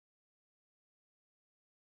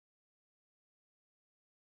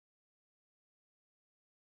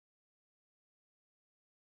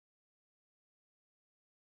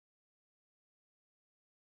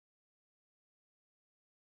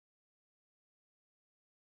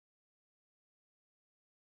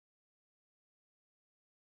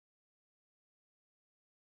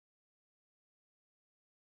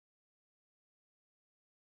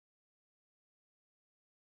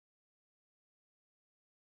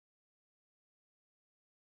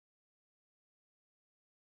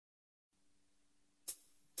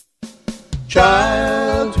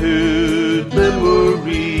Childhood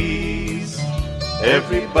memories,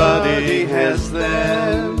 everybody has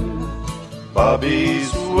them.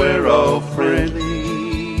 Bobbies were all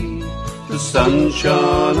friendly, the sun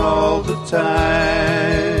shone all the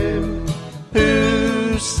time.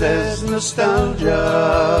 Who says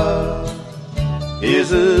nostalgia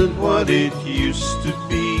isn't what it used to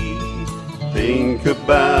be? Think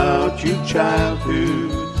about your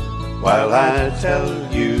childhood while I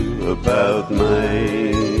tell you about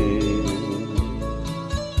mine.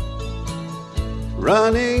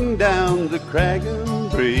 Running down the crag and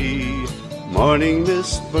Bree, morning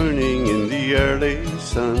mist burning in the early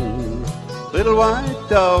sun. Little white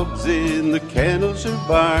dogs in the kennels are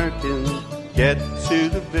barking. Get to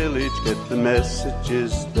the village, get the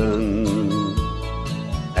messages done.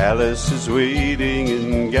 Alice is waiting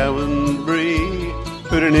in Gowanbury.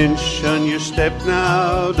 Put an inch on your step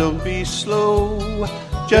now, don't be slow.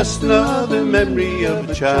 Just another memory of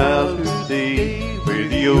a childhood day where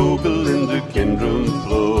the Ogle and the Kendrum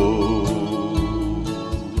flow.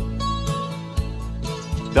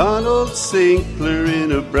 Donald Sinclair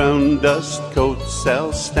in a brown dust coat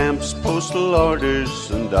sells stamps, postal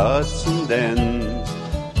orders, and odds and ends.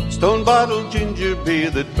 Stone bottle ginger beer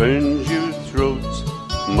that burns your throat.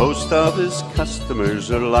 Most of his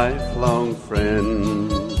customers are lifelong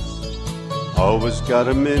friends. Always got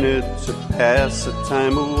a minute to pass the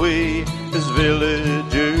time away. As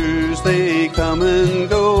villagers they come and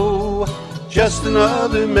go. Just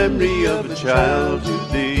another memory of a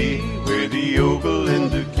childhood day where the Ogle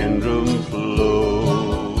and the Kendrum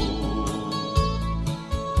flow.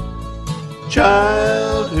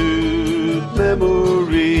 Childhood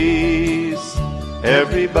memories,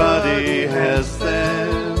 everybody has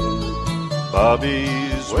them.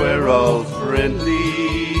 Bobbies were all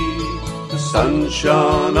friendly, the sun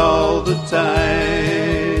shone all the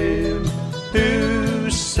time. Who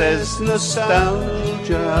says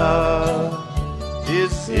nostalgia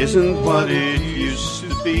isn't what it used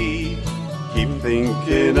to be? Keep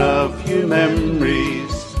thinking of your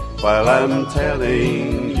memories while I'm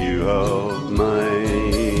telling you of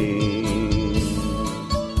mine.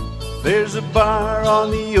 There's a bar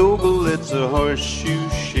on the Ogle, it's a horseshoe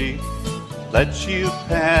shape, lets you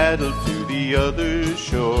paddle to the other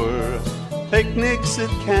shore. Picnics at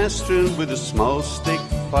Castron with a small stick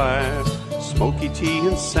fire, smoky tea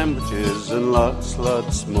and sandwiches and lots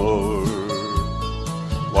more.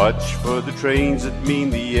 Watch for the trains that mean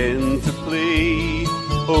the end to play.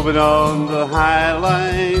 Moving on the high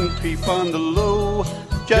line, creep on the low.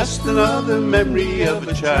 Just another memory of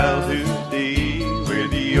a childhood day where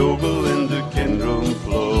the Ogle and the Kendrum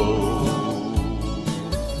flow.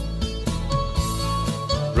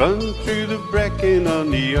 Run through the bracken on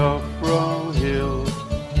the off-raw hill,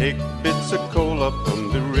 take bits of coal up on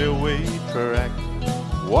the railway track.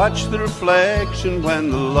 Watch the reflection when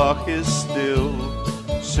the loch is still.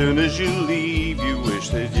 Soon as you leave, you wish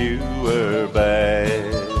that you were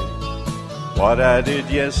back. What I did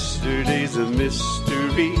yesterday's a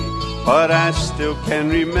mystery, but I still can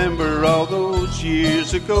remember all those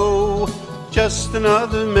years ago. Just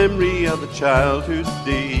another memory of a childhood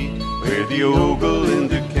day where the Ogle and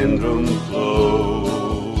the Kendrum flow.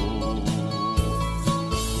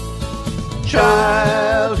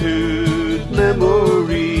 Childhood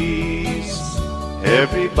memories,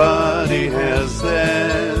 everybody has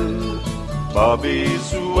them.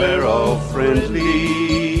 Bobbies were all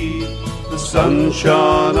friendly, the sun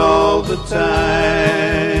shone all the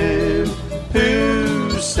time.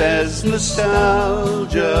 Who says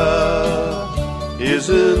nostalgia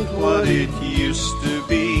isn't what it used to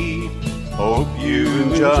be? Hope you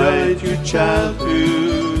enjoyed your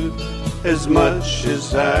childhood as much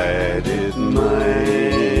as I did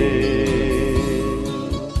mine.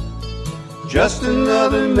 Just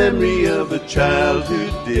another memory of a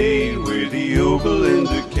childhood day where the Ogle and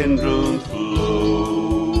the Kendrum flow.